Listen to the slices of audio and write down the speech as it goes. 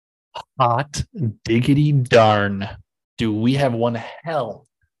Hot diggity darn. Do we have one hell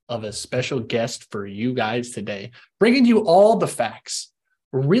of a special guest for you guys today, bringing you all the facts,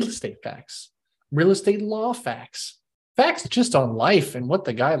 real estate law facts just on life and what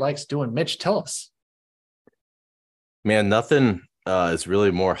the guy likes doing. Mitch, tell us. Man, nothing is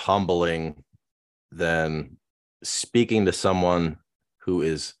really more humbling than speaking to someone who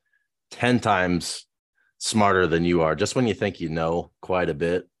is 10 times smarter than you are. Just when you think you know quite a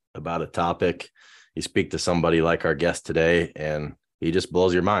bit about a topic, you speak to somebody like our guest today, and he just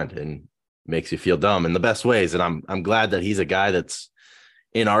blows your mind and makes you feel dumb in the best ways. And I'm glad that he's a guy that's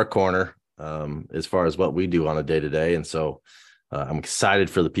in our corner as far as what we do on a day-to-day. And so I'm excited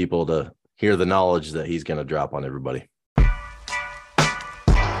for the people to hear the knowledge that he's going to drop on everybody.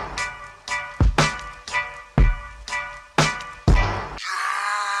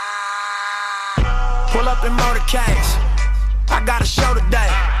 Pull up in motorcades. I got a show today.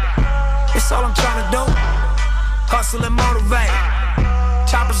 It's all I'm trying to do. Hustle and motivate.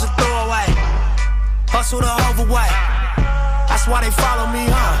 Choppers a throwaway. Hustle the overweight. That's why they follow me,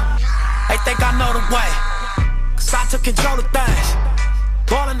 huh? They think I know the way. Cause I took control of things.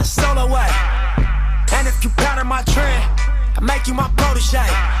 Ballin' the solo way. And if you pattern my trend, I make you my protege.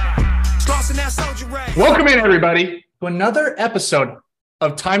 Slossing that soldier ray. Welcome in, everybody, to another episode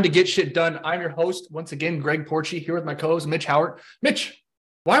of Time to Get Shit Done. I'm your host, once again, Greg Porchi, here with my co-host, Mitch Howard. Mitch,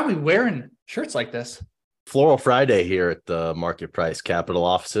 why are we wearing shirts like this? Floral Friday here at the Market Price Capital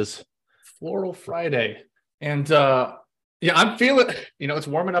offices. Floral Friday. And yeah, I'm feeling, it's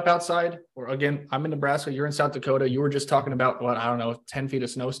warming up outside. Or again, I'm in Nebraska, you're in South Dakota. You were just talking about, 10 feet of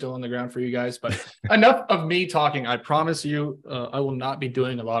snow still on the ground for you guys. But enough of me talking. I promise you, I will not be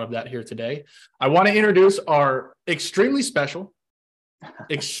doing a lot of that here today. I want to introduce our extremely special,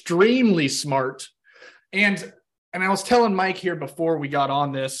 extremely smart, and I was telling Mike here before we got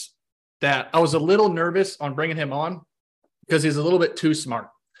on this that I was a little nervous on bringing him on because he's a little bit too smart.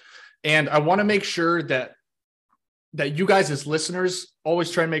 And I want to make sure that you guys as listeners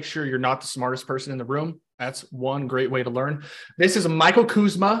always try and make sure you're not the smartest person in the room. That's one great way to learn. This is Michael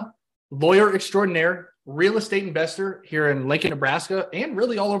Kuzma, lawyer extraordinaire, real estate investor here in Lincoln, Nebraska, and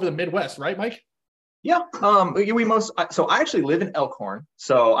really all over the Midwest, right, Mike? Yeah. So I actually live in Elkhorn.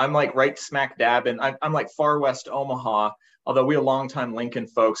 So I'm like right smack dab, and I'm like far west Omaha, although we're longtime Lincoln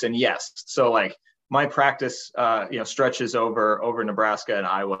folks. And yes, so like my practice, stretches over Nebraska and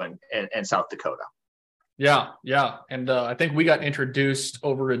Iowa and South Dakota. Yeah. And I think we got introduced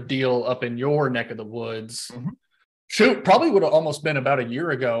over a deal up in your neck of the woods. Mm-hmm. Shoot, probably would have almost been about a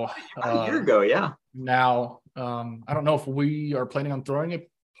year ago. Yeah. Now, I don't know if we are planning on throwing a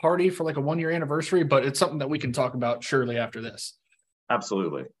party for like a 1-year anniversary, but it's something that we can talk about surely after this.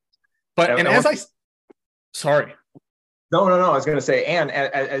 Absolutely. But sorry. No. I was going to say, and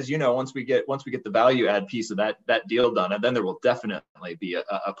as you know, once we get the value add piece of that deal done, and then there will definitely be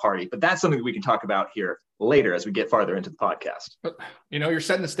a party. But that's something that we can talk about here later as we get farther into the podcast. But you're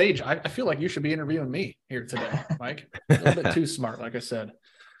setting the stage. I feel like you should be interviewing me here today, Mike. A little bit too smart, like I said.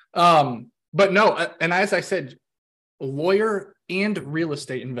 But no, and as I said, lawyer and real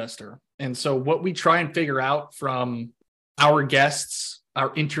estate investor. And so what we try and figure out from our guests, our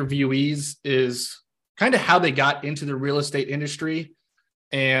interviewees, is kind of how they got into the real estate industry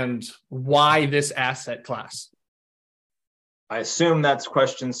and why this asset class. I assume that's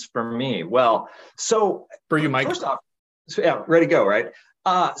questions for me. Well, so for you, Mike. First off, ready to go, right?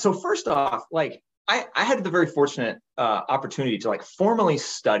 So first off, like I had the very fortunate opportunity to like formally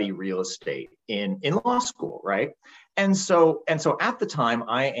study real estate in law school, right? And so at the time,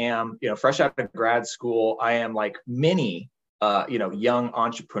 I am, fresh out of grad school. I am like many, young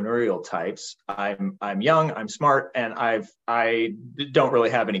entrepreneurial types. I'm young, I'm smart, and I don't really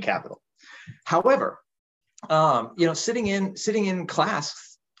have any capital. However, sitting in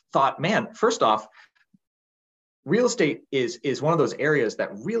class, thought, man, first off, real estate is one of those areas that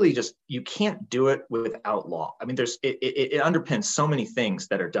really just, you can't do it without law. I mean, it underpins so many things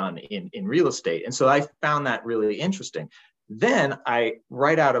that are done in real estate. And so I found that really interesting. Then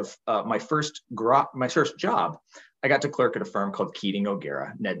right out of my first job, I got to clerk at a firm called Keating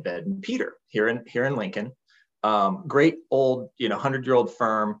O'Gara, Nedved and Peter here in Lincoln. Great old, 100-year-old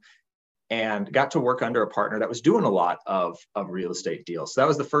firm. And got to work under a partner that was doing a lot of real estate deals. So that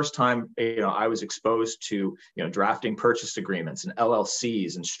was the first time, I was exposed to, drafting purchase agreements and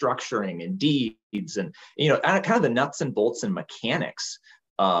LLCs and structuring and deeds and, kind of the nuts and bolts and mechanics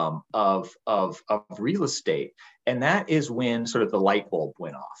of real estate. And that is when sort of the light bulb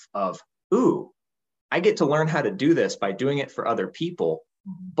went off of, ooh, I get to learn how to do this by doing it for other people,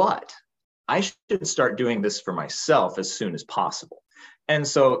 but I should start doing this for myself as soon as possible. and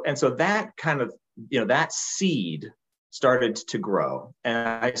so that kind of, that seed started to grow, and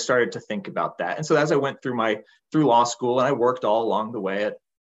I started to think about that. And so as I went through law school, and I worked all along the way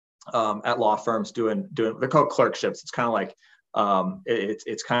at law firms doing they're called clerkships. It's kind of like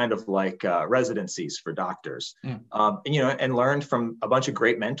it's kind of like residencies for doctors, and learned from a bunch of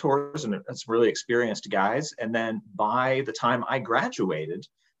great mentors and some really experienced guys. And then by the time I graduated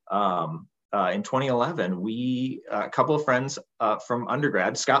in 2011, a couple of friends from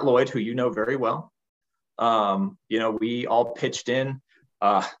undergrad, Scott Lloyd, who you know very well, we all pitched in.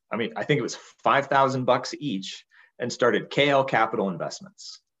 I think it was $5,000 each, and started KL Capital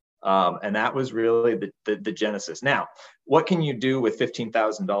Investments. And that was really the genesis. Now, what can you do with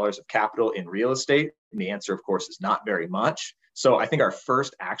 $15,000 of capital in real estate? And the answer, of course, is not very much. So I think our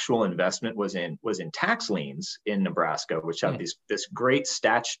first actual investment was in tax liens in Nebraska, which have this great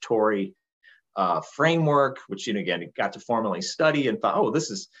statutory framework, which, again, got to formally study and thought, oh, this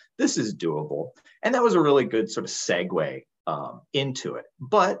is doable. And that was a really good sort of segue into it.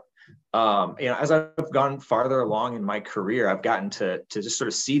 But as I've gone farther along in my career, I've gotten to just sort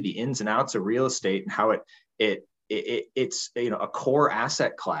of see the ins and outs of real estate and how it's a core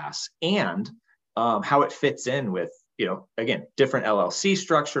asset class, and how it fits in with, again, different LLC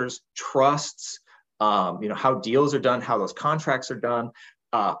structures, trusts, how deals are done, how those contracts are done.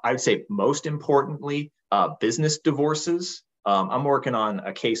 I would say most importantly, business divorces. I'm working on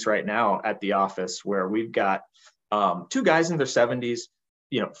a case right now at the office where we've got two guys in their 70s,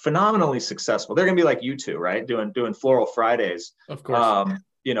 phenomenally successful. They're going to be like you two, right? Doing Floral Fridays, of course.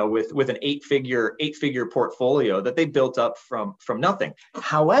 With an eight figure portfolio that they built up from nothing.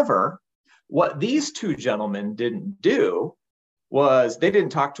 However, what these two gentlemen didn't do was they didn't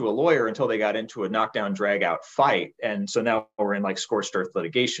talk to a lawyer until they got into a knockdown drag out fight. And so now we're in like scorched earth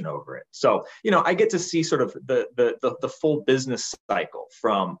litigation over it. So, I get to see sort of the full business cycle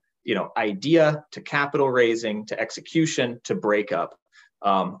from, idea to capital raising to execution to breakup.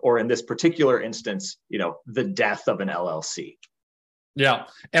 Or in this particular instance, the death of an LLC. Yeah.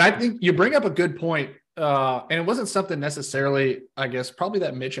 And I think you bring up a good point. And it wasn't something necessarily, I guess, probably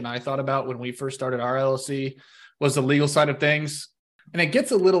that Mitch and I thought about when we first started our LLC, was the legal side of things. And it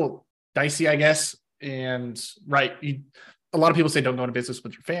gets a little dicey, I guess. And a lot of people say, don't go into business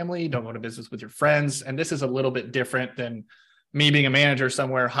with your family, don't go into business with your friends. And this is a little bit different than me being a manager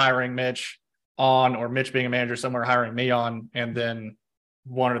somewhere hiring Mitch on, or Mitch being a manager somewhere hiring me on, and then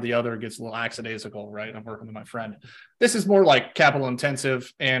one or the other gets a little lackadaisical, right? I'm working with my friend. This is more like capital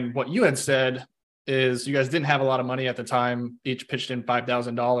intensive. And what you had said is you guys didn't have a lot of money at the time, each pitched in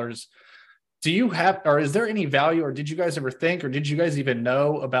 $5,000. Do you have, or is there any value, or did you guys ever think, or did you guys even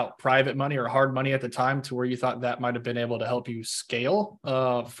know about private money or hard money at the time to where you thought that might have been able to help you scale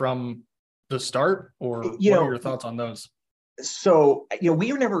from the start? Or what are your thoughts on those? So,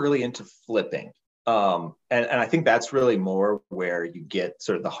 we were never really into flipping. And I think that's really more where you get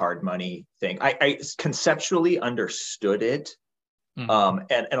sort of the hard money thing. I conceptually understood it.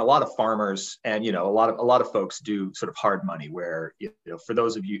 And a lot of farmers and, a lot of folks do sort of hard money where, for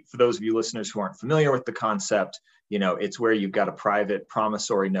those of you listeners who aren't familiar with the concept, it's where you've got a private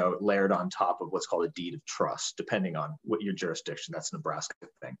promissory note layered on top of what's called a deed of trust, depending on what your jurisdiction. That's a Nebraska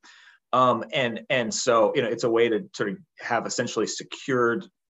thing. And so, it's a way to sort of have essentially secured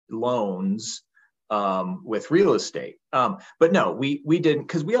loans with real estate. But no, we didn't,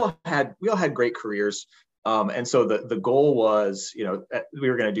 because we all had great careers. And so the goal was, we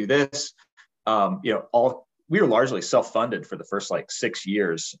were going to do this. We were largely self-funded for the first 6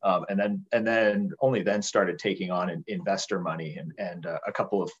 years, and then only then started taking on investor money and a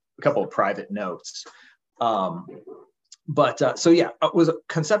couple of private notes. So yeah, I was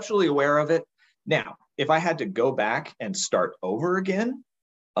conceptually aware of it. Now, if I had to go back and start over again,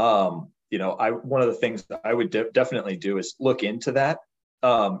 one of the things that I would definitely do is look into that.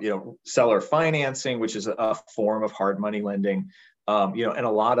 Seller financing, which is a form of hard money lending, and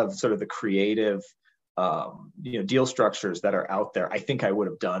a lot of sort of the creative, deal structures that are out there. I think I would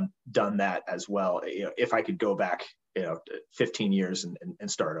have done that as well, if I could go back, 15 years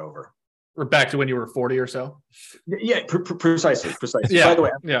and start over. Or back to when you were 40 or so. Yeah, precisely. Yeah. By the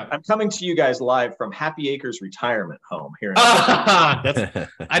way, I'm coming to you guys live from Happy Acres Retirement Home here in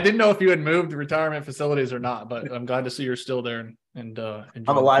I didn't know if you had moved to retirement facilities or not, but I'm glad to see you're still there and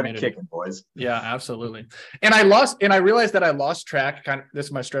I'm alive and kicking, boys. Yeah, absolutely. And I realized that I lost track. This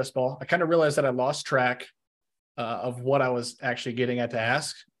is my stress ball. I kind of realized that I lost track of what I was actually getting at to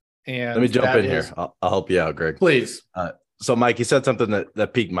ask. And let me jump in here. I'll help you out, Greg. Please. So Mike, you said something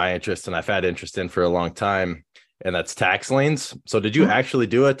that piqued my interest and I've had interest in for a long time, and that's tax liens. So did you actually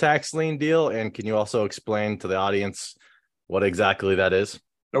do a tax lien deal? And can you also explain to the audience what exactly that is?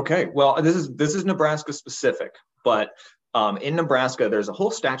 Okay, well, this is Nebraska specific, but in Nebraska, there's a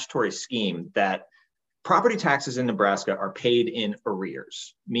whole statutory scheme that property taxes in Nebraska are paid in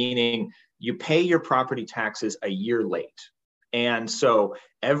arrears, meaning you pay your property taxes a year late. And so,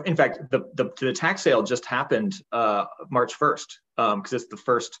 in fact, the tax sale just happened March 1st, because it's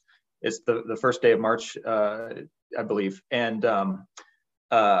the first day of March, I believe. And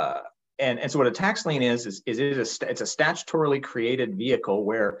so what a tax lien is it's a statutorily created vehicle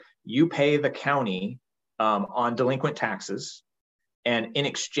where you pay the county on delinquent taxes. And in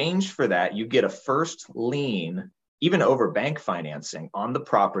exchange for that, you get a first lien, even over bank financing, on the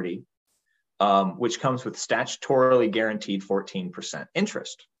property, which comes with statutorily guaranteed 14%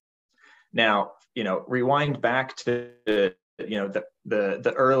 interest. Now, rewind back to the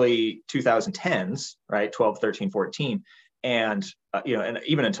early 2010s, right? 12, 13, 14. And and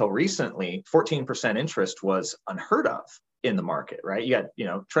even until recently, 14% interest was unheard of in the market, right? You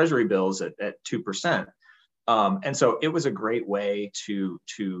got treasury bills at 2%. And so it was a great way to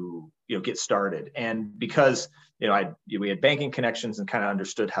get started. And because we had banking connections and kind of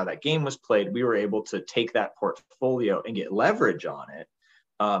understood how that game was played, we were able to take that portfolio and get leverage on it,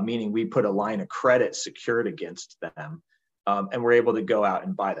 meaning we put a line of credit secured against them, and we're able to go out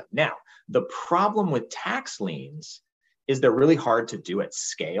and buy them. Now, the problem with tax liens is they're really hard to do at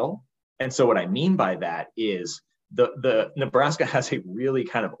scale. And so what I mean by that is the Nebraska has a really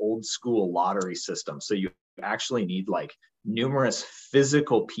kind of old school lottery system. So you actually need like numerous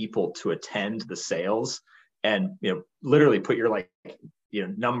physical people to attend the sales and literally put your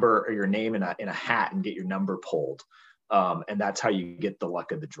number or your name in a hat and get your number pulled. And that's how you get the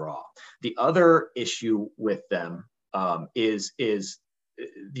luck of the draw. The other issue with them is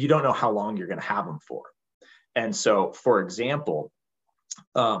you don't know how long you're going to have them for. And so, for example,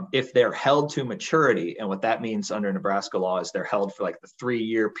 if they're held to maturity, and what that means under Nebraska law is they're held for like the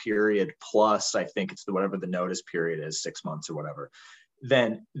 3-year period plus, I think it's whatever the notice period is, 6 months or whatever,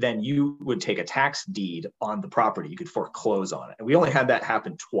 then you would take a tax deed on the property. You could foreclose on it. And we only had that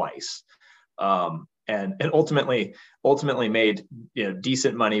happen twice. And ultimately made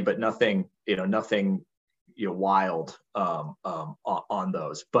decent money, but nothing wild on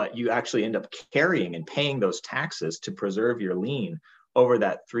those. But you actually end up carrying and paying those taxes to preserve your lien over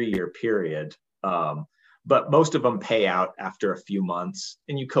that 3-year period. But most of them pay out after a few months,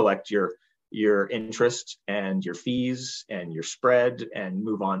 and you collect your interest and your fees and your spread and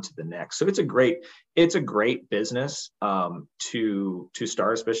move on to the next. So it's a great business to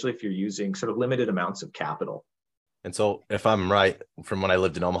start, especially if you're using sort of limited amounts of capital. And so if I'm right, from when I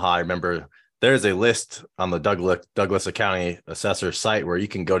lived in Omaha, I remember there's a list on the Douglas County assessor site where you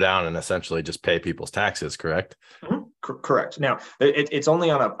can go down and essentially just pay people's taxes, correct? Mm-hmm. Correct. Now, it's only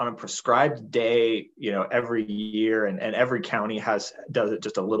on a prescribed day, every year, and every county does it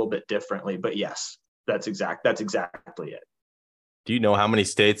just a little bit differently. But yes, that's exactly it. Do you know how many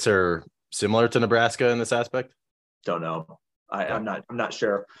states are similar to Nebraska in this aspect? Don't know. I'm not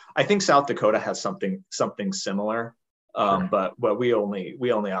sure. I think South Dakota has something similar, sure. But we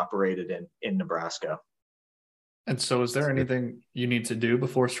only operated in Nebraska. And so is there anything you need to do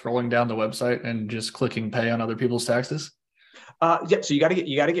before scrolling down the website and just clicking pay on other people's taxes? Yeah. So you got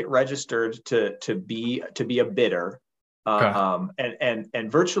to get registered to be a bidder. Okay.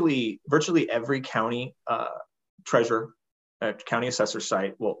 And virtually every county treasurer, county assessor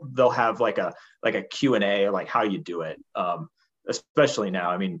site, they'll have like a Q&A, like how you do it. Especially now.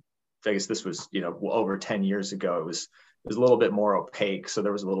 I mean, I guess this was, over 10 years ago, it was a little bit more opaque. So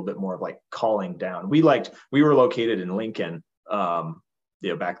there was a little bit more of like calling down. We were located in Lincoln,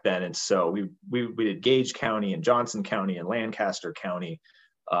 back then. And so we did Gage County and Johnson County and Lancaster County,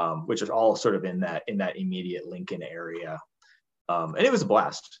 which is all sort of in that immediate Lincoln area. And it was a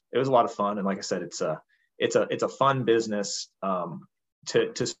blast. It was a lot of fun. And like I said, it's a fun business,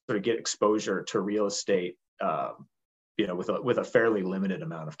 to sort of get exposure to real estate, with a fairly limited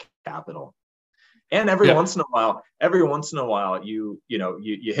amount of capital. And every once in a while, you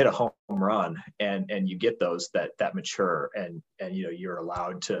hit a home run and you get those that mature and you're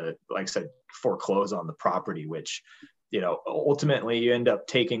allowed to, like I said, foreclose on the property, which, ultimately you end up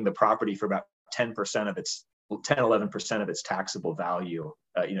taking the property for about 11% of its taxable value,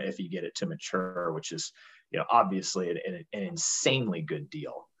 if you get it to mature, which is, obviously an insanely good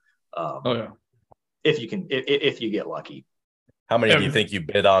deal. If you get lucky. How many do you think you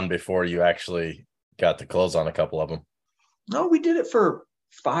bid on before you actually got to close on a couple of them? No, we did it for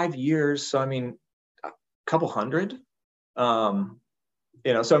 5 years. So, I mean, a couple hundred,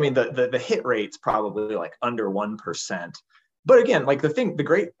 so, I mean, the hit rate's probably like under 1%, but again, like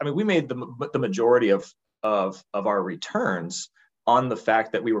we made the majority of of our returns on the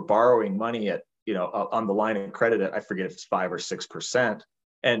fact that we were borrowing money at, on the line of credit at, I forget if it's 5 or 6%,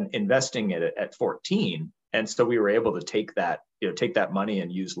 and investing it at 14. And so we were able to take that money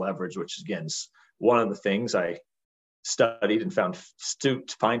and use leverage, which again is one of the things I studied and find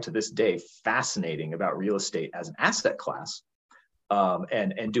to this day fascinating about real estate as an asset class,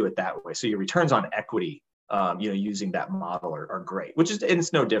 and do it that way. So your returns on equity, using that model are great, and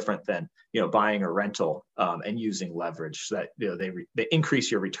it's no different than, buying a rental, and using leverage so that, they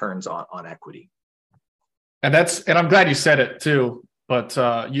increase your returns on equity. And I'm glad you said it too, but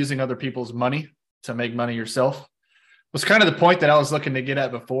using other people's money to make money yourself was kind of the point that I was looking to get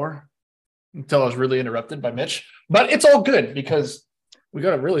at before, until I was really interrupted by Mitch. But it's all good because we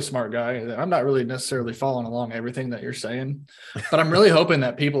got a really smart guy. I'm not really necessarily following along everything that you're saying, but I'm really hoping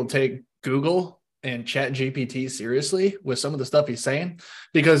that people take Google and Chat GPT seriously with some of the stuff he's saying,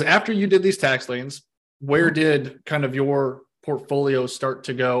 because after you did these tax liens, where did kind of your portfolio start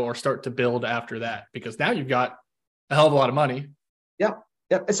to go or start to build after that? Because now you've got a hell of a lot of money. Yeah.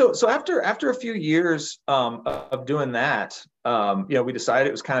 Yeah. So after a few years of doing that, we decided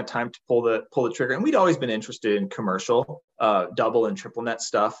it was kind of time to pull the trigger. And we'd always been interested in commercial, double and triple net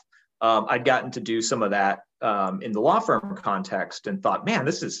stuff. I'd gotten to do some of that in the law firm context and thought, man,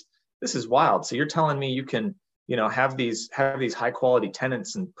 this is wild. So you're telling me you can, have these high quality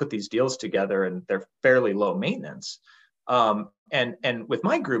tenants and put these deals together, and they're fairly low maintenance. And with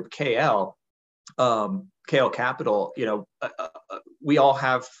my group, KL Capital, we all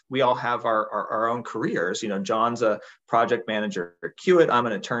have our own careers. John's a project manager at Hewitt. I'm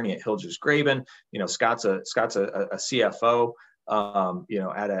an attorney at Hilgers Graben. Scott's a CFO,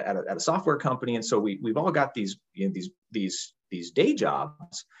 at a software company. And so we've all got these day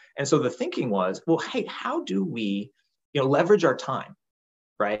jobs. And so the thinking was, well, hey, how do we, leverage our time,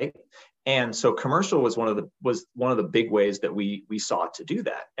 right? And so commercial was one of the big ways that we sought to do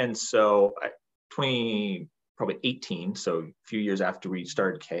that. And so probably 18, so a few years after we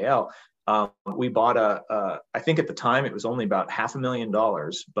started KL, we bought I think at the time it was only about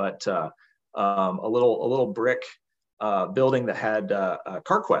 $500,000, but a little brick building that had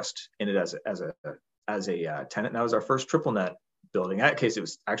CarQuest in it as a tenant. And that was our first triple net building. In that case, it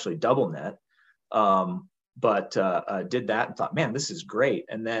was actually double net, but did that and thought, man, this is great.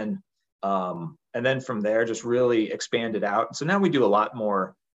 And then from there, just really expanded out. And so now we do a lot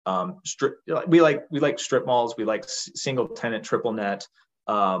more. We like strip malls. We like single tenant, triple net.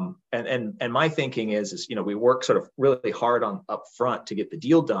 And my thinking is, we work sort of really hard on up front to get the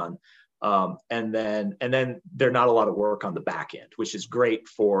deal done. And then there's not a lot of work on the back end, which is great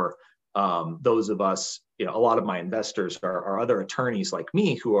for those of us. A lot of my investors are other attorneys like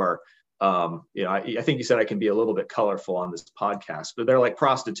me who are, I think you said I can be a little bit colorful on this podcast, but they're like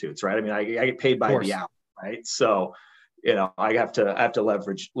prostitutes, right? I mean, I get paid by the hour, right? So, I have to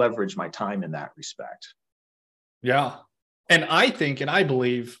leverage my time in that respect. Yeah. And I think, and I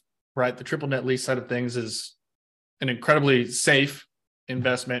believe, right, the triple net lease side of things is an incredibly safe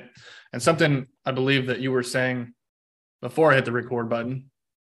investment, and something I believe that you were saying before I hit the record button.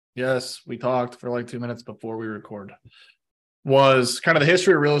 Yes, we talked for like 2 minutes before we record, was kind of the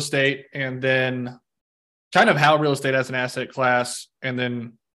history of real estate, and then kind of how real estate as an asset class, and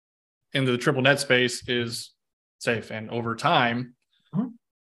then into the triple net space is safe. And over time,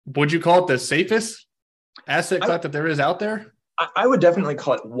 would you call it the safest asset class that there is out there? I would definitely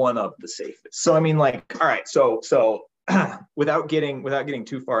call it one of the safest. So I mean, all right, so without getting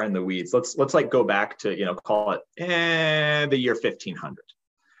too far in the weeds, let's like go back to call it the year 1500,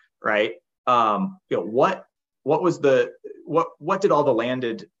 right? What did all the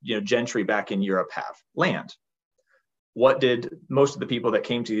landed gentry back in Europe have? Land. What did most of the people that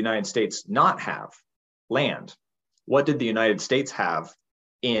came to the United States not have? Land. What did the United States have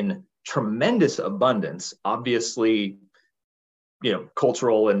in tremendous abundance? Obviously,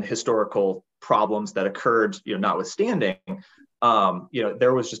 cultural and historical problems that occurred, notwithstanding,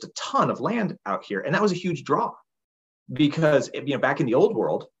 there was just a ton of land out here. And that was a huge draw because, back in the old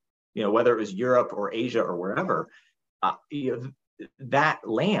world, whether it was Europe or Asia or wherever, that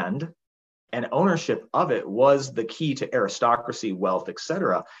land and ownership of it was the key to aristocracy, wealth, et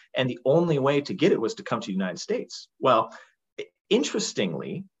cetera. And the only way to get it was to come to the United States. Well,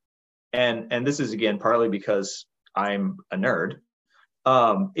 interestingly, and this is again partly because I'm a nerd,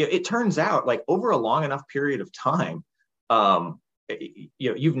 it turns out like over a long enough period of time,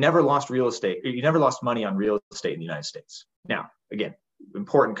 you've never lost real estate, you never lost money on real estate in the United States. Now, again,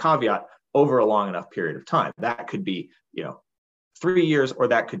 important caveat, over a long enough period of time. That could be, 3 years, or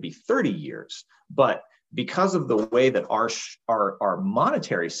that could be 30 years. But because of the way that our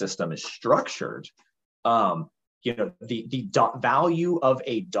monetary system is structured, the value of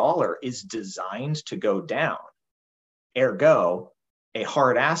a dollar is designed to go down. Ergo, a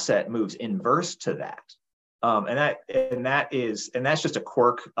hard asset moves inverse to that. And that's just a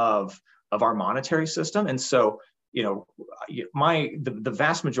quirk of our monetary system. And so, the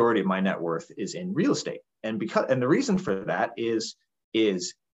vast majority of my net worth is in real estate. And the reason for that is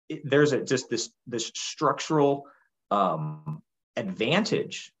there's this structural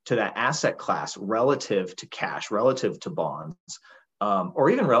advantage to that asset class relative to cash, relative to bonds, or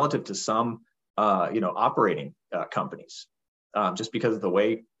even relative to some operating companies, just because of the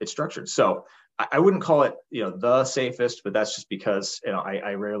way it's structured. So I wouldn't call it the safest, but that's just because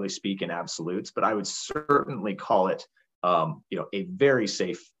I rarely speak in absolutes. But I would certainly call it a very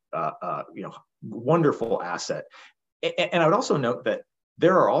safe, wonderful asset. And I would also note that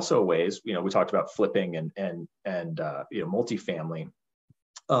there are also ways, we talked about flipping and multifamily,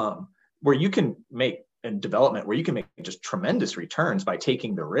 where you can make, and development where you can make just tremendous returns by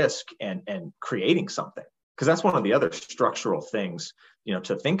taking the risk and creating something. Because that's one of the other structural things,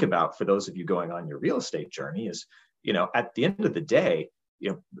 to think about for those of you going on your real estate journey is, at the end of the day,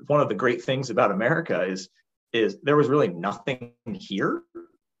 one of the great things about America is there was really nothing here,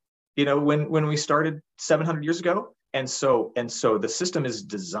 when we started 700 years ago. And so the system is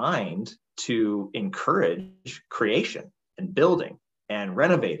designed to encourage creation and building and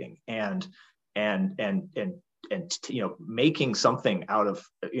renovating and making something out of,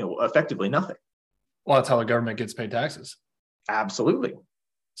 effectively nothing. Well, that's how the government gets paid taxes. Absolutely.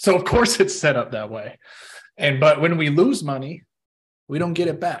 So of course it's set up that way. But when we lose money, we don't get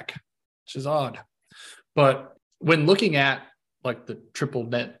it back, which is odd. But when looking at like the triple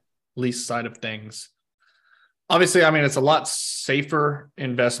net lease side of things, obviously, it's a lot safer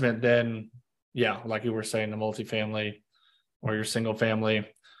investment than, like you were saying, the multifamily or your single family.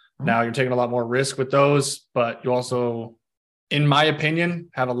 Now you're taking a lot more risk with those, but you also, in my opinion,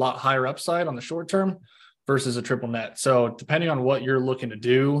 have a lot higher upside on the short term versus a triple net. So depending on what you're looking to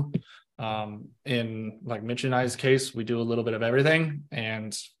do, in like Mitch and I's case, we do a little bit of everything,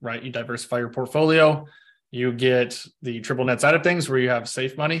 and you diversify your portfolio. You get the triple net side of things where you have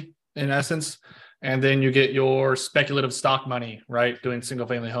safe money in essence. And then you get your speculative stock money, right? Doing single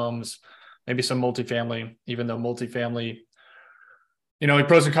family homes, maybe some multifamily, even though multifamily,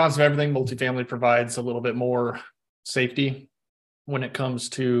 pros and cons of everything. Multifamily provides a little bit more safety when it comes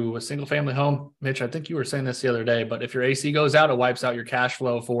to a single family home. Mitch, I think you were saying this the other day, but if your AC goes out, it wipes out your cash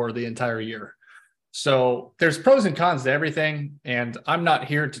flow for the entire year. So there's pros and cons to everything. And I'm not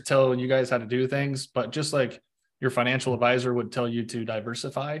here to tell you guys how to do things, but just like your financial advisor would tell you to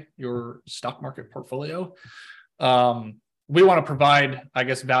diversify your stock market portfolio, we want to provide,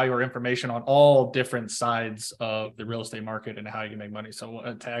 value or information on all different sides of the real estate market and how you can make money.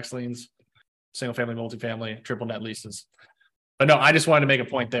 So tax liens, single family, multifamily, triple net leases. But no, I just wanted to make a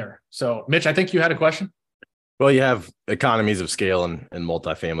point there. So Mitch, I think you had a question. Well, you have economies of scale in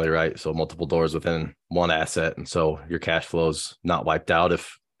multifamily, right? So multiple doors within one asset. And so your cash flow's not wiped out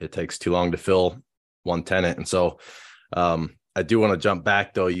if it takes too long to fill one tenant. And so I do want to jump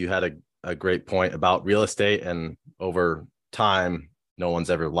back, though. You had a great point about real estate, and over time, no one's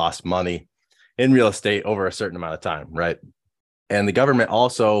ever lost money in real estate over a certain amount of time, right? And the government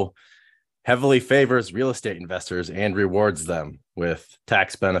also heavily favors real estate investors and rewards them with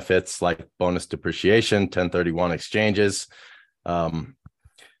tax benefits like bonus depreciation, 1031 exchanges.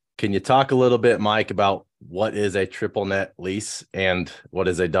 Can you talk a little bit, Mike, about what is a triple net lease and what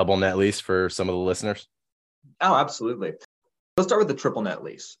is a double net lease for some of the listeners? Oh, absolutely. Let's start with the triple net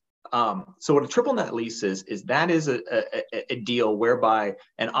lease. So what a triple net lease is a deal whereby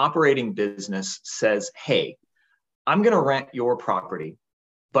an operating business says, hey, I'm going to rent your property,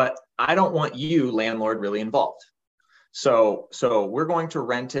 but I don't want you, landlord, really involved. So we're going to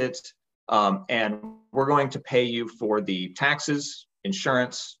rent it, and we're going to pay you for the taxes,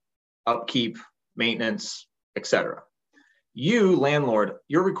 insurance, upkeep, maintenance, etc. You, landlord,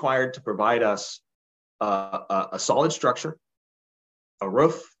 you're required to provide us a solid structure, a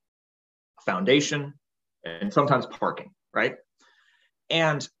roof, a foundation, and sometimes parking, right?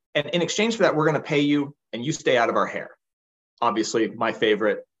 And in exchange for that, we're going to pay you, and you stay out of our hair. Obviously, my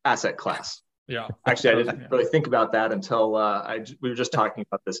favorite asset class. Yeah. Actually, I didn't really think about that until we were just talking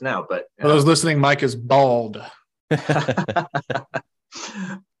about this now. But for those listening, Mike is bald.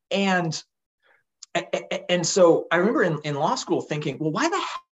 And so I remember in law school thinking, well, why the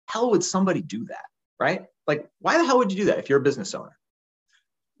hell would somebody do that, right? Like, why the hell would you do that if you're a business owner?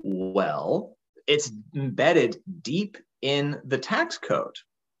 Well, it's embedded deep in the tax code.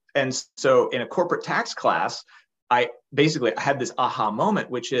 And so in a corporate tax class, I had this aha moment,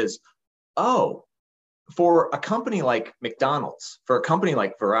 which is, oh, for a company like McDonald's, for a company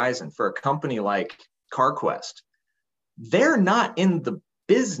like Verizon, for a company like CarQuest, they're not in the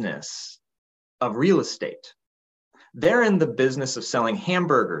business of real estate. They're in the business of selling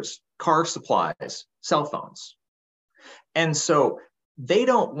hamburgers, car supplies, cell phones. And so they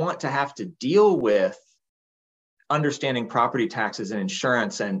don't want to have to deal with understanding property taxes and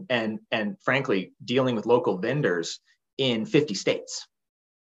insurance and frankly, dealing with local vendors in 50 states.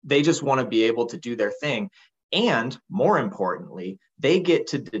 They just want to be able to do their thing. And more importantly, they get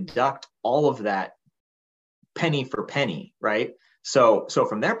to deduct all of that penny for penny, right? So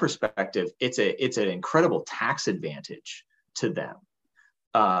from their perspective, it's an incredible tax advantage to them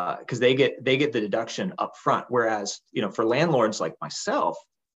because they get the deduction up front. Whereas, for landlords like myself,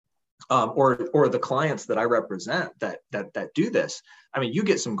 or the clients that I represent that do this, I mean, you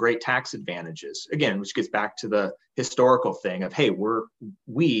get some great tax advantages again, which gets back to the historical thing of, hey,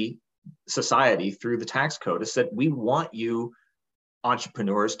 we society through the tax code has said we want you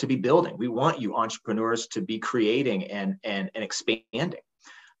entrepreneurs to be building. We want you entrepreneurs to be creating and expanding.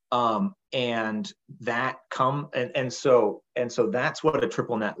 And so that's what a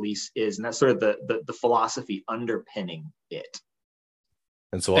triple net lease is. And that's sort of the philosophy underpinning it.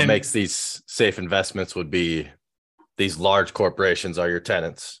 And so what makes these safe investments would be these large corporations are your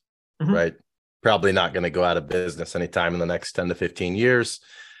tenants, right? Probably not going to go out of business anytime in the next 10 to 15 years.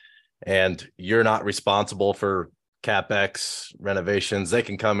 And you're not responsible for CapEx renovations. They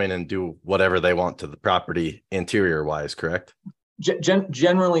can come in and do whatever they want to the property interior wise, correct?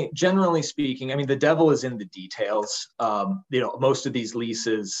 Generally speaking, I mean, the devil is in the details. Most of these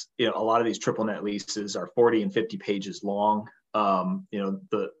leases, a lot of these triple net leases are 40 and 50 pages long. The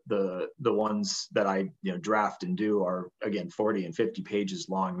ones that I draft and do are again 40 and 50 pages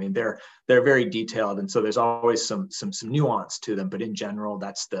long. I mean, they're very detailed, and so there's always some nuance to them. But in general,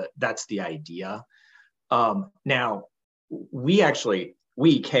 that's the idea. Now, we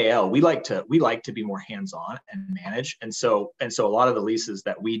KL, we like to be more hands-on and manage. And so a lot of the leases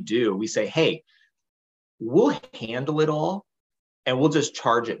that we do, we say, hey, we'll handle it all and we'll just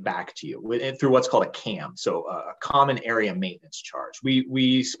charge it back to you through what's called a CAM. So a common area maintenance charge.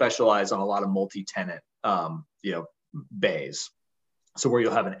 We specialize on a lot of multi-tenant, bays. So where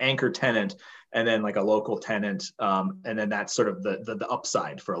you'll have an anchor tenant and then like a local tenant. And then that's sort of the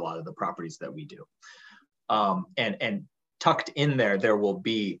upside for a lot of the properties that we do. And tucked in there will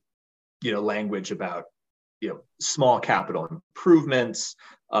be, language about, small capital improvements,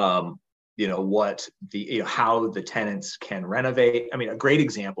 what how the tenants can renovate. I mean,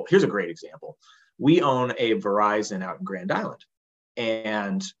 here's a great example. We own a Verizon out in Grand Island,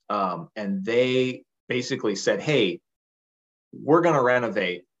 and they basically said, hey, we're going to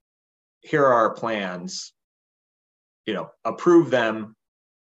renovate. Here are our plans, approve them.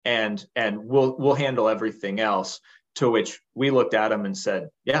 And we'll handle everything else. To which we looked at them and said,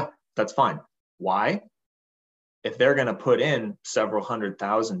 yeah, that's fine. Why? If they're going to put in several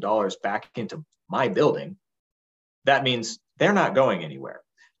 $100,000 back into my building, that means they're not going anywhere.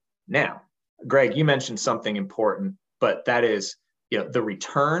 Now, Greg, you mentioned something important, but that is, the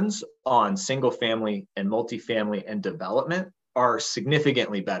returns on single family and multifamily and development are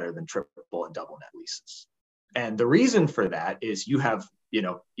significantly better than triple and double net leases. And the reason for that is you have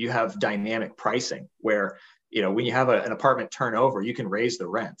dynamic pricing where, when you have an apartment turnover, you can raise the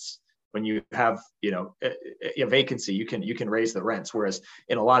rents. When you have, a vacancy, you can raise the rents. Whereas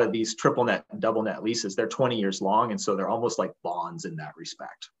in a lot of these triple net and double net leases, they're 20 years long. And so they're almost like bonds in that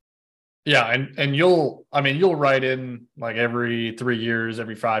respect. Yeah. And you'll write in like every 3 years,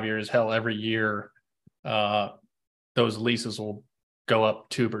 every 5 years, hell, every year, those leases will go up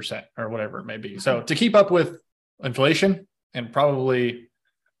 2% or whatever it may be. So to keep up with inflation, and probably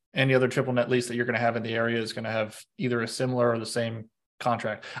any other triple net lease that you're going to have in the area is going to have either a similar or the same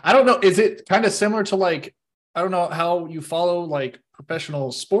contract. I don't know. Is it kind of similar to I don't know how you follow like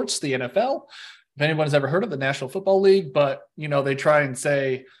professional sports, the NFL, if anyone's ever heard of the National Football League, but they try and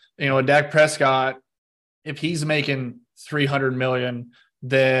say, a Dak Prescott, if he's making $300 million,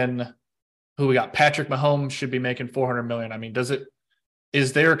 then who we got? Patrick Mahomes should be making $400 million. I mean,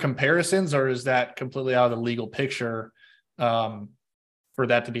 is there comparisons, or is that completely out of the legal picture for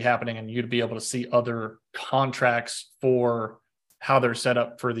that to be happening and you to be able to see other contracts for how they're set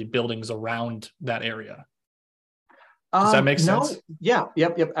up for the buildings around that area? Does that make sense? Yeah.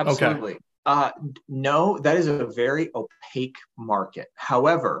 Yep. Absolutely. Okay. No, that is a very opaque market.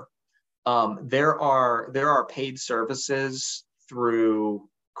 However, there are paid services through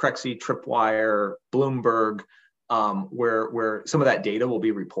Crexi, Tripwire, Bloomberg, where some of that data will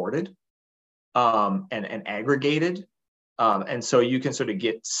be reported and aggregated. And so you can sort of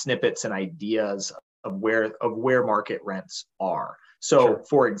get snippets and ideas where market rents are. So, Sure.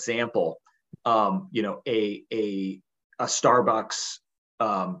 for example, a Starbucks,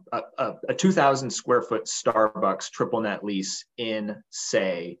 a 2,000 square foot Starbucks triple net lease in,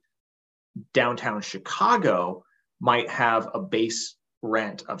 say, downtown Chicago might have a base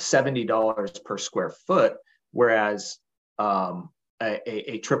rent of $70 per square foot, whereas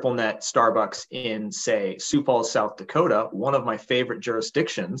a triple net Starbucks in, say, Sioux Falls, South Dakota, one of my favorite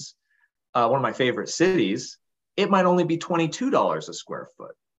jurisdictions, one of my favorite cities, it might only be $22 a square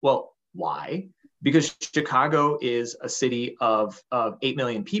foot. Well, why? Because Chicago is a city of 8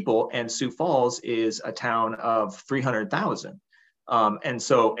 million people and Sioux Falls is a town of 300,000. And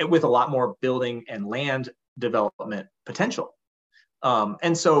so with a lot more building and land development potential.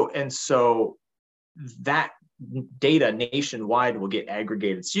 And so that data nationwide will get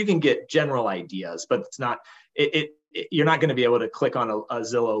aggregated. So you can get general ideas, but it's not, you're not going to be able to click on a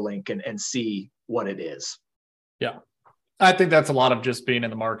Zillow link and see what it is. Yeah. I think that's a lot of just being in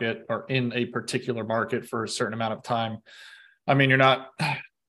the market or in a particular market for a certain amount of time. I mean, you're not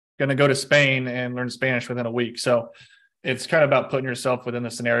going to go to Spain and learn Spanish within a week. So it's kind of about putting yourself within the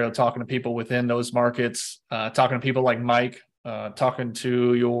scenario, talking to people within those markets, talking to people like Mike, talking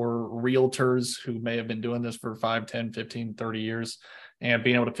to your realtors who may have been doing this for 5, 10, 15, 30 years, and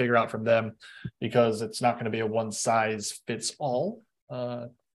being able to figure out from them, because it's not going to be a one size fits all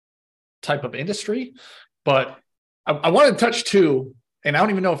type of industry. But I wanted to touch too, and I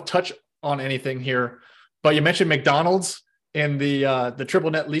don't even know if touch on anything here, but you mentioned McDonald's in the triple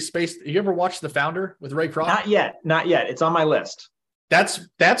net lease space. You ever watched The Founder with Ray Kroc? Not yet. It's on my list.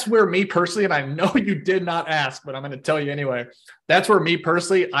 That's where me personally, and I know you did not ask, but I'm going to tell you anyway. That's where me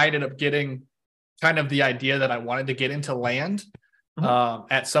personally, I ended up getting kind of the idea that I wanted to get into land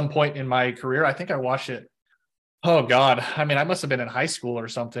at some point in my career. I think I watched it. Oh God. I mean, I must've been in high school or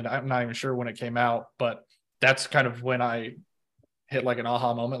something. I'm not even sure when it came out, but that's kind of when I hit like an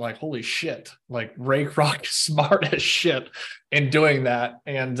aha moment, like, holy shit, like Ray Kroc is smart as shit in doing that.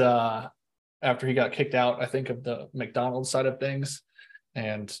 And after he got kicked out, I think, of the McDonald's side of things,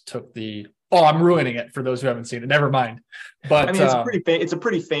 and took I'm ruining it for those who haven't seen it. Never mind. But I mean, it's a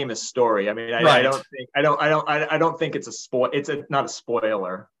pretty famous story. I mean, I don't think it's not a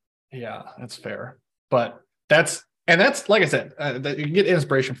spoiler. Yeah, that's fair. But that's like I said, you can get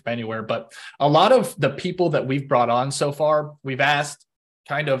inspiration from anywhere. But a lot of the people that we've brought on so far, we've asked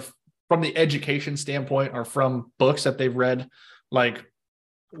kind of from the education standpoint or from books that they've read, like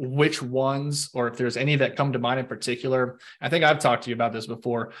which ones, or if there's any that come to mind in particular. I think I've talked to you about this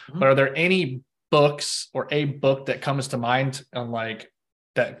before, but are there any books or a book that comes to mind on like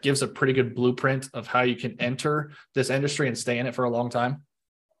that gives a pretty good blueprint of how you can enter this industry and stay in it for a long time?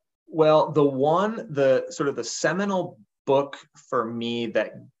 Well, the seminal book for me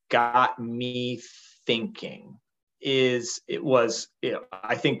that got me thinking I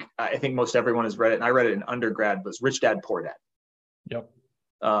think most everyone has read it, and I read it in undergrad, was Rich Dad Poor Dad. Yep.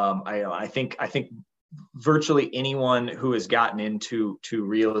 I think virtually anyone who has gotten into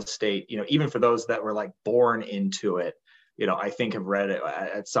real estate, even for those that were like born into it, I think have read it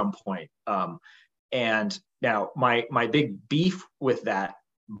at some point. And now my big beef with that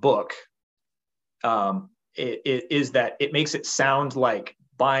book is that it makes it sound like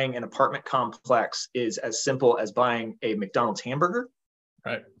buying an apartment complex is as simple as buying a McDonald's hamburger.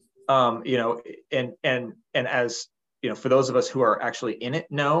 Right. And as for those of us who are actually in it,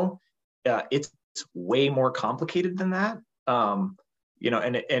 it's way more complicated than that.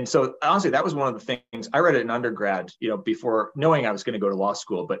 And so honestly, that was one of the things I read it in undergrad, before knowing I was going to go to law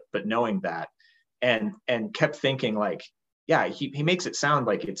school, but knowing that, and kept thinking like, yeah, he makes it sound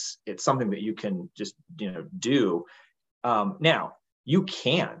like it's something that you can just, do. Now you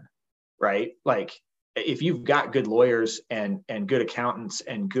can, right? Like if you've got good lawyers and good accountants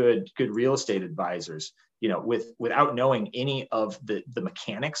and good real estate advisors, without knowing any of the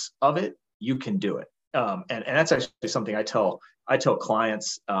mechanics of it, you can do it. And that's actually something I tell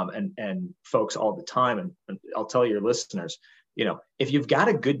clients and folks all the time. And I'll tell your listeners, if you've got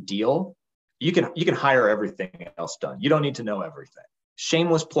a good deal, you can hire everything else done. You don't need to know everything.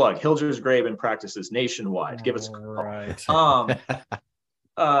 Shameless plug, Hilger's Graben practices nationwide. Give us a call. Right.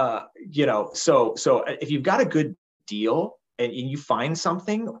 So if you've got a good deal and you find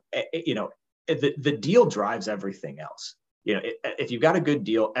something, the deal drives everything else. If you've got a good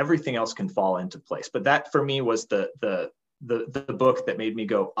deal, everything else can fall into place. But that for me was the book that made me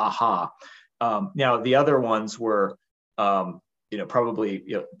go, aha. Now the other ones were, probably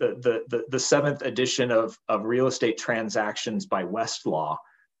the seventh edition of Real Estate Transactions by Westlaw,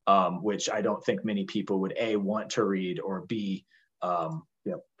 which I don't think many people would A, want to read, or B,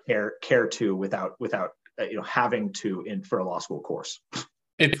 care to without having to in for a law school course.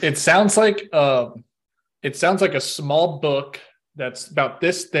 It sounds like a small book that's about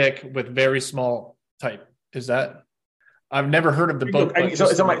this thick with very small type. Is that? I've never heard of the book. It's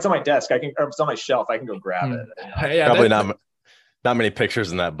on my desk. It's on my shelf. I can go grab it. Yeah, probably not many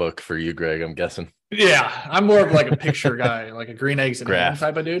pictures in that book for you, Greg, I'm guessing. Yeah, I'm more of like a picture guy, like a green eggs and ham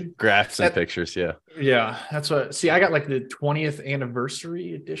type of dude. Graphs and pictures, yeah. Yeah, that's what. See, I got like the 20th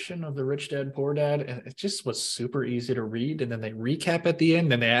anniversary edition of the Rich Dad Poor Dad, and it just was super easy to read. And then they recap at the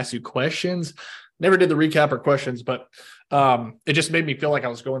end, and they ask you questions. Never did the recap or questions, but it just made me feel like I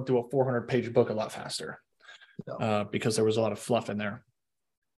was going through a 400-page book a lot faster because there was a lot of fluff in there.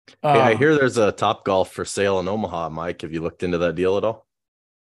 Hey, I hear there's a Top Golf for sale in Omaha, Mike. Have you looked into that deal at all?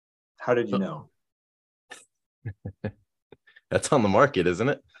 How did you know? That's on the market, isn't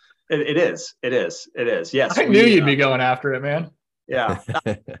it? It is. Yes. I knew you'd be going after it, man. Yeah.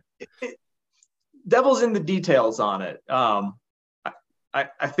 Devil's in the details on it.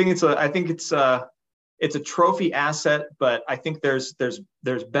 I think it's a trophy asset, but I think there's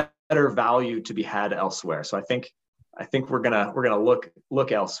better value to be had elsewhere. So I think we're gonna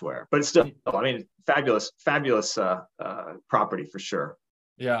look elsewhere. But it's still, I mean, fabulous property for sure.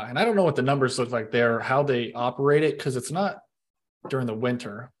 Yeah, and I don't know what the numbers look like there, how they operate it, because it's not during the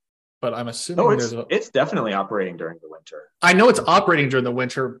winter, but I'm assuming it's definitely operating during the winter. I know it's operating during the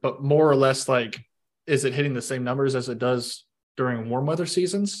winter, but more or less, like, is it hitting the same numbers as it does during warm weather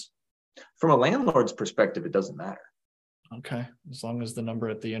seasons? From a landlord's perspective, it doesn't matter. Okay, as long as the number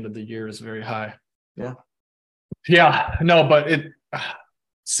at the end of the year is very high. Yeah, no, but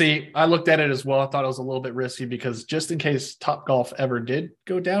see, I looked at it as well. I thought it was a little bit risky because just in case Top Golf ever did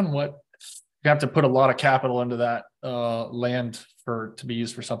go down, you have to put a lot of capital into that land to be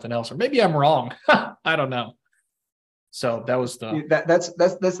used for something else, or maybe I'm wrong. I don't know. So that was that's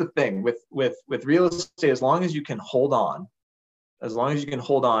the thing with real estate. As long as you can hold on,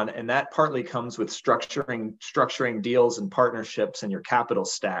 and that partly comes with structuring deals and partnerships and your capital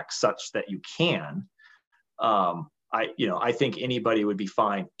stack such that you can. I think anybody would be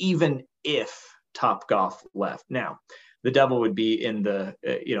fine, even if Top Golf left. Now, the devil would be in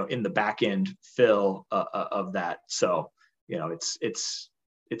the back end fill of that. So, it's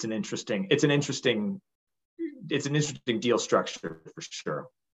an interesting deal structure for sure.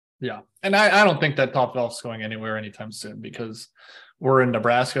 Yeah, and I don't think that Top Golf's going anywhere anytime soon because we're in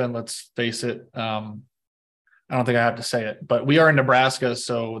Nebraska, and let's face it, I don't think I have to say it, but we are in Nebraska,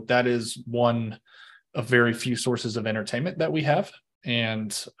 so that is one of very few sources of entertainment that we have.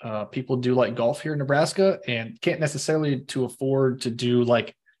 And people do like golf here in Nebraska and can't necessarily to afford to do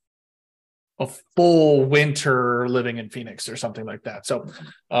like a full winter living in Phoenix or something like that. So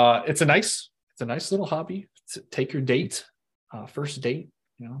it's a nice little hobby. Take your date, first date,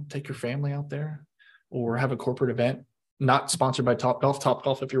 take your family out there or have a corporate event. Not sponsored by Top Golf. Top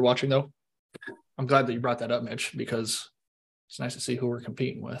Golf, if you're watching though, I'm glad that you brought that up, Mitch, because it's nice to see who we're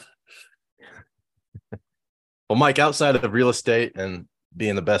competing with. Well, Mike, outside of real estate and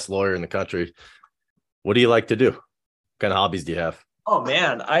being the best lawyer in the country, what do you like to do? What kind of hobbies do you have? Oh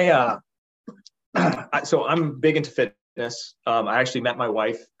man, so I'm big into fitness. I actually met my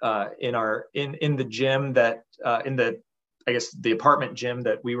wife in the gym that the apartment gym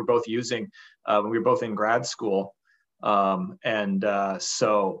that we were both using when we were both in grad school. So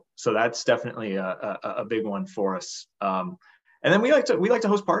that's definitely a big one for us. And then we like to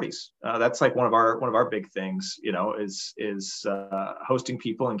host parties. That's like one of our big things, is hosting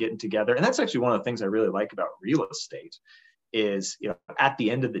people and getting together. And that's actually one of the things I really like about real estate is, at the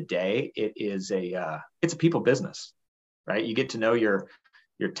end of the day, it's a people business, right? You get to know your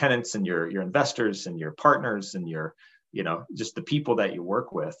tenants and your investors and your partners and your, just the people that you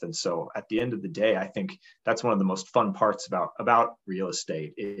work with. And so at the end of the day, I think that's one of the most fun parts about real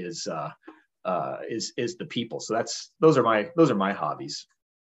estate is the people. So those are my hobbies.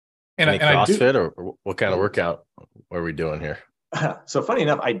 Any CrossFit or what kind of workout are we doing here? So funny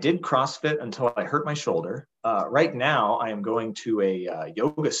enough, I did CrossFit until I hurt my shoulder. Right now I am going to a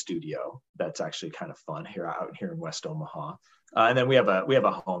yoga studio. That's actually kind of fun out here in West Omaha. And then we have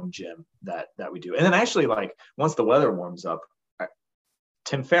a home gym that we do. And then actually, like, once the weather warms up,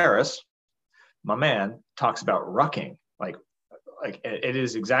 Tim Ferriss, my man, talks about rucking. Like it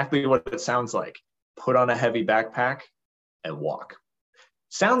is exactly what it sounds like. Put on a heavy backpack and walk.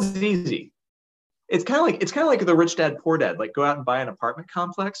 Sounds easy. It's kind of like the Rich Dad Poor Dad. Like, go out and buy an apartment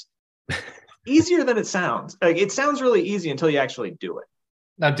complex. Easier than it sounds. Like, it sounds really easy until you actually do it.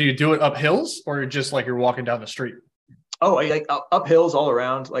 Now, do you do it up hills or just like you're walking down the street? Oh, like up hills all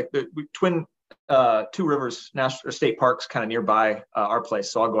around. Like the twin Two Rivers National or State Parks kind of nearby our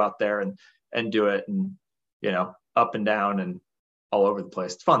place. So I'll go out there and do it, and, you know, up and down and all over the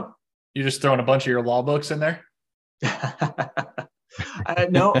place. It's fun. You just throwing a bunch of your law books in there? I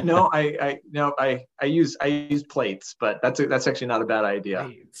use plates, but that's actually not a bad idea.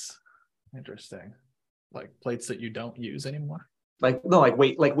 Plates. Interesting. Like plates that you don't use anymore? Like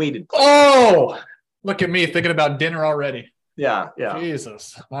weighted plates. Oh, look at me thinking about dinner already. Yeah.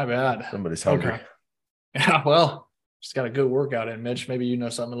 Jesus, my bad. Somebody's hungry. Okay. Yeah, well, just got a good workout in, Mitch. Maybe you know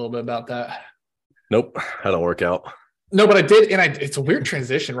something a little bit about that. Nope, had a workout. No, but I did, and it's a weird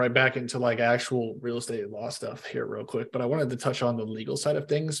transition right back into like actual real estate law stuff here real quick. But I wanted to touch on the legal side of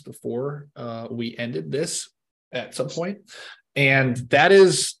things before we ended this at some point. And that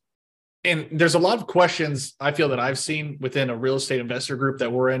is, and there's a lot of questions I feel that I've seen within a real estate investor group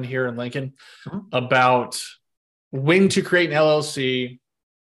that we're in here in Lincoln about when to create an LLC,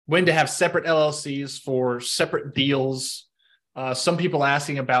 when to have separate LLCs for separate deals. Some people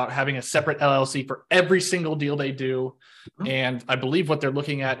asking about having a separate LLC for every single deal they do. And I believe what they're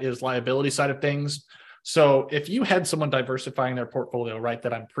looking at is liability side of things. So if you had someone diversifying their portfolio, right,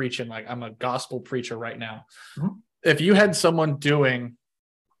 that I'm preaching, like I'm a gospel preacher right now. If you had someone doing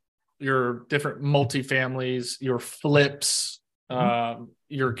your different multifamilies, your flips,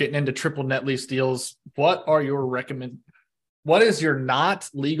 you're getting into triple net lease deals, what is your not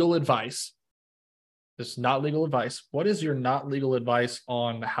legal advice? This is not legal advice. What is your not legal advice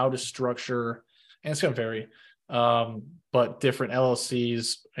on how to structure, and it's going to vary, but different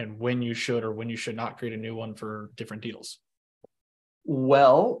LLCs and when you should or when you should not create a new one for different deals?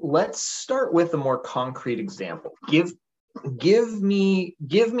 Well, let's start with a more concrete example. Give me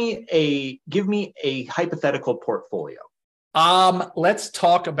a hypothetical portfolio. Let's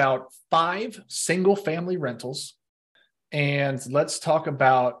talk about 5 single family rentals, and let's talk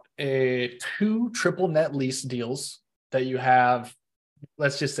about 2 triple net lease deals that you have.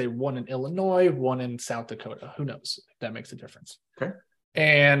 Let's just say one in Illinois, one in South Dakota. Who knows if that makes a difference? Okay.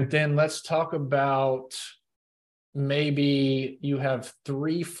 And then let's talk about maybe you have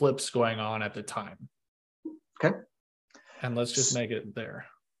 3 flips going on at the time. Okay. And let's just make it there.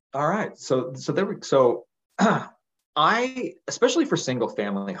 All right. So I, especially for single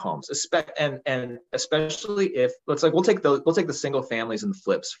family homes, and especially if we'll take the single families and the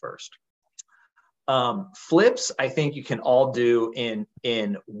flips first. Flips, I think you can all do in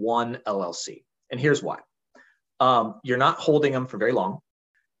one LLC, and here's why. You're not holding them for very long.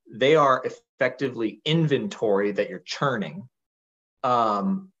 They are effectively inventory that you're churning.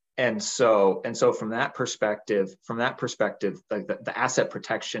 And so from that perspective, like the asset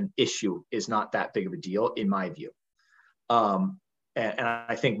protection issue is not that big of a deal in my view. And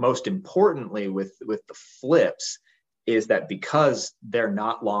I think most importantly with the flips is that because they're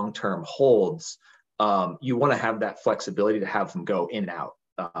not long-term holds, you want to have that flexibility to have them go in and out,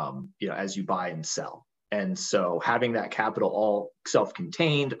 as you buy and sell. And so having that capital all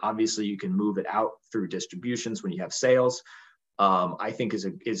self-contained, obviously you can move it out through distributions when you have sales. I think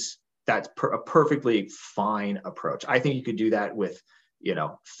that's a perfectly fine approach. I think you could do that with,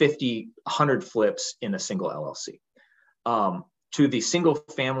 50, 100 flips in a single LLC. To the single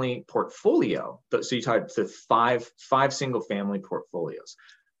family portfolio, so you talked to five single family portfolios.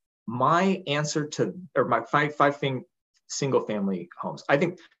 My answer to, or my five single family homes, I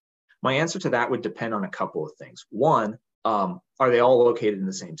think my answer to that would depend on a couple of things. One, are they all located in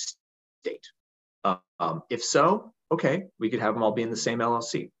the same state? If so, okay, we could have them all be in the same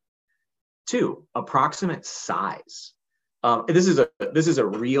LLC. 2, approximate size. This is a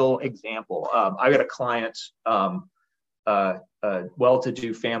real example. I got a client, a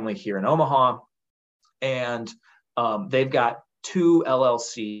well-to-do family here in Omaha, and they've got 2 rental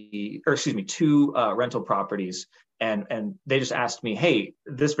properties, and they just asked me, hey,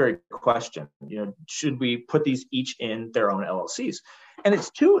 this very question, should we put these each in their own LLCs? And it's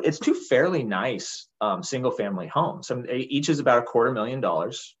two fairly nice single family homes. Each is about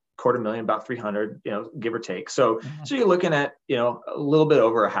 $250,000, about 300, give or take. So you're looking at, a little bit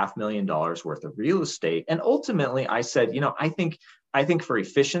over $500,000 worth of real estate. And ultimately I said, I think for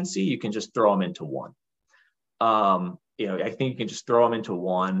efficiency, you can just throw them into one. I think you can just throw them into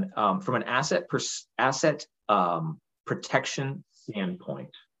one. From an asset protection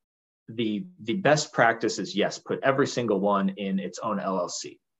standpoint, the best practice is, yes, put every single one in its own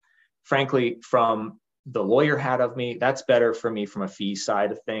LLC. Frankly, from the lawyer hat of me, that's better for me from a fee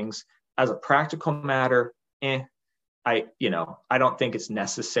side of things. As a practical matter, I don't think it's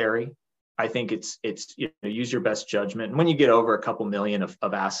necessary. I think it's use your best judgment. And when you get over a couple million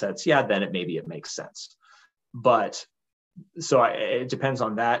of assets, then it makes sense. But it depends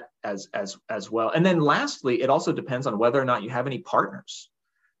on that as well. And then lastly, it also depends on whether or not you have any partners.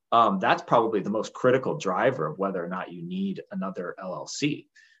 That's probably the most critical driver of whether or not you need another LLC.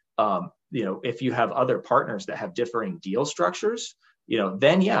 If you have other partners that have differing deal structures,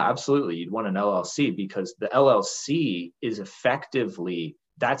 then yeah, absolutely, you'd want an LLC, because the LLC is effectively,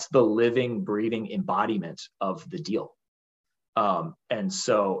 that's the living, breathing embodiment of the deal. And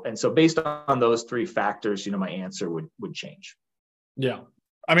so based on those three factors, my answer would change. Yeah.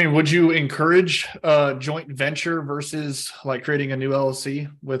 I mean, would you encourage joint venture versus like creating a new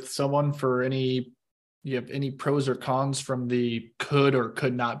LLC with someone for you have any pros or cons from the could or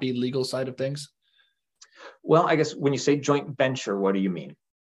could not be legal side of things? Well, I guess when you say joint venture, what do you mean?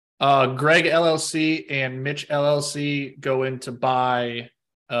 Greg LLC and Mitch LLC go in to buy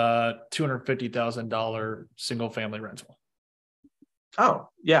 $250,000 single family rental. Oh,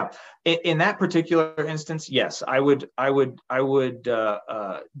 yeah. In that particular instance, yes, I would do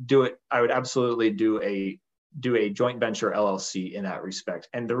it. I would absolutely do a joint venture LLC in that respect.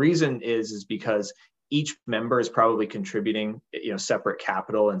 And the reason is because each member is probably contributing, separate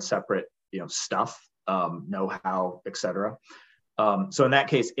capital and separate, stuff, know-how, et cetera. So in that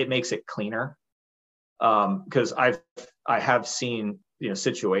case, it makes it cleaner. Because I have seen,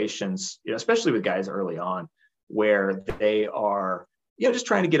 situations, especially with guys early on, where they are, just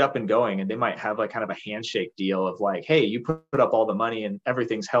trying to get up and going, and they might have like kind of a handshake deal of like, hey, you put up all the money and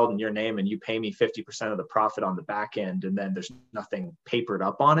everything's held in your name and you pay me 50% of the profit on the back end, and then there's nothing papered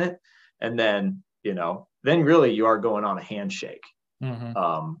up on it. And then, then really you are going on a handshake.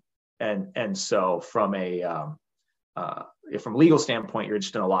 Mm-hmm. And so from a legal standpoint, you're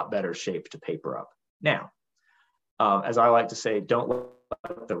just in a lot better shape to paper up. Now, as I like to say, don't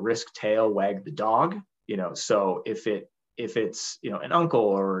let the risk tail wag the dog. So if it's an uncle,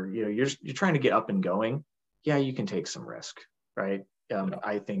 or you're trying to get up and going, yeah, you can take some risk, right?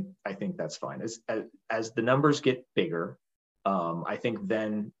 I think that's fine. As the numbers get bigger, I think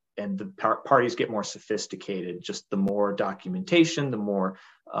then, and the parties get more sophisticated, just the more documentation, the more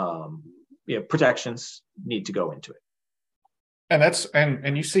protections need to go into it. And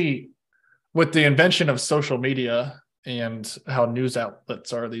and you see, with the invention of social media and how news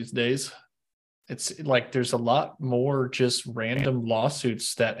outlets are these days, it's like there's a lot more just random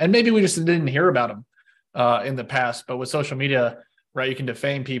lawsuits and maybe we just didn't hear about them in the past. But with social media, right, you can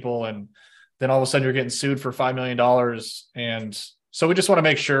defame people, and then all of a sudden you're getting sued for $5 million. And so we just want to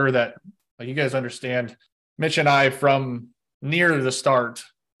make sure that, like, you guys understand, Mitch and I, from near the start,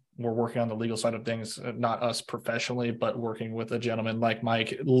 we're working on the legal side of things, not us professionally, but working with a gentleman like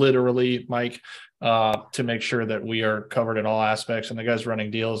Mike, literally Mike, to make sure that we are covered in all aspects. And the guy's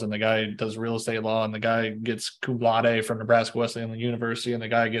running deals, and the guy does real estate law, and the guy gets cum laude from Nebraska Wesleyan University, and the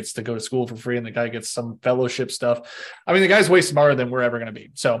guy gets to go to school for free, and the guy gets some fellowship stuff. I mean, the guy's way smarter than we're ever going to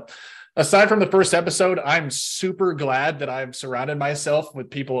be. So aside from the first episode, I'm super glad that I've surrounded myself with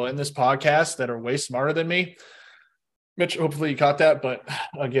people in this podcast that are way smarter than me. Mitch, hopefully you caught that, but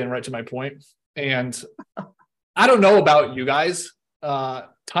again, right to my point. And I don't know about you guys.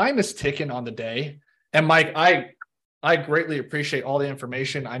 Time is ticking on the day. And Mike, I greatly appreciate all the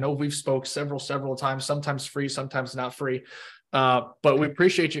information. I know we've spoke several times, sometimes free, sometimes not free. But we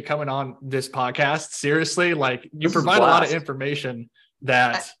appreciate you coming on this podcast. Seriously, like, you provide a lot of information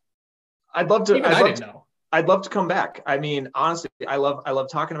that I'd love to. I didn't know. I'd love to come back. I mean, honestly, I love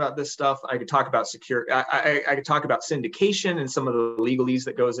talking about this stuff. I could talk about I could talk about syndication and some of the legalese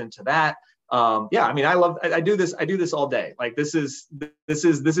that goes into that. Yeah, I mean, I do this all day. Like, this is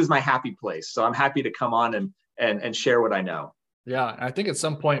my happy place. So I'm happy to come on and share what I know. Yeah. I think at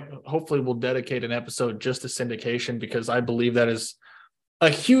some point, hopefully we'll dedicate an episode just to syndication, because I believe that is a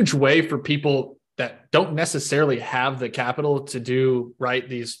huge way for people that don't necessarily have the capital to do, right,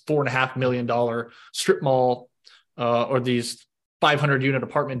 these $4.5 million strip mall or these 500 unit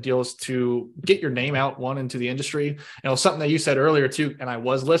apartment deals, to get your name out into the industry. And it was something that you said earlier too, and I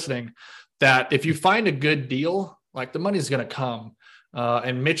was listening, that if you find a good deal, like, the money's going to come.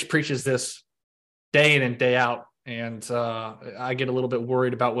 And Mitch preaches this day in and day out. And I get a little bit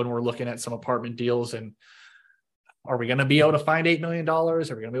worried about when we're looking at some apartment deals, and are we going to be able to find $8 million? Are we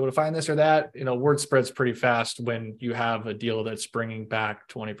going to be able to find this or that? Word spreads pretty fast when you have a deal that's bringing back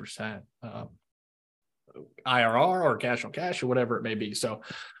 20% IRR or cash on cash or whatever it may be. So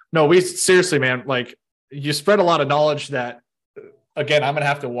no, we seriously, man, like, you spread a lot of knowledge that, again, I'm going to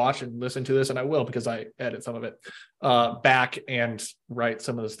have to watch and listen to this, and I will, because I edit some of it back and write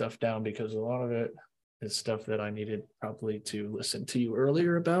some of the stuff down, because a lot of it is stuff that I needed probably to listen to you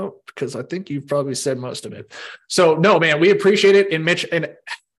earlier about, because I think you've probably said most of it. So no, man, we appreciate it. And Mitch, and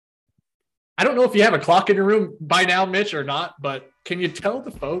I don't know if you have a clock in your room by now, Mitch, or not, but can you tell the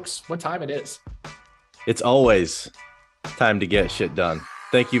folks what time it is? It's always time to get shit done.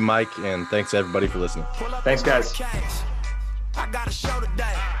 Thank you, Mike, and thanks everybody for listening. Thanks, guys. I got a show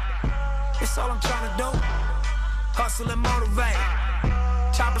today. It's all I'm trying to do. Hustle and motivate.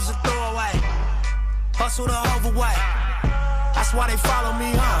 Choppers a throwaway. Hustle the overweight. That's why they follow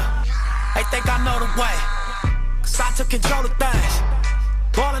me, huh? They think I know the way. Cause I took control of things.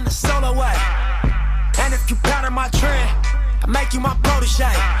 Ballin' the solo way. And if you pattern my trend, I make you my protege.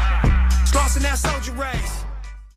 It's lost in that soldier race.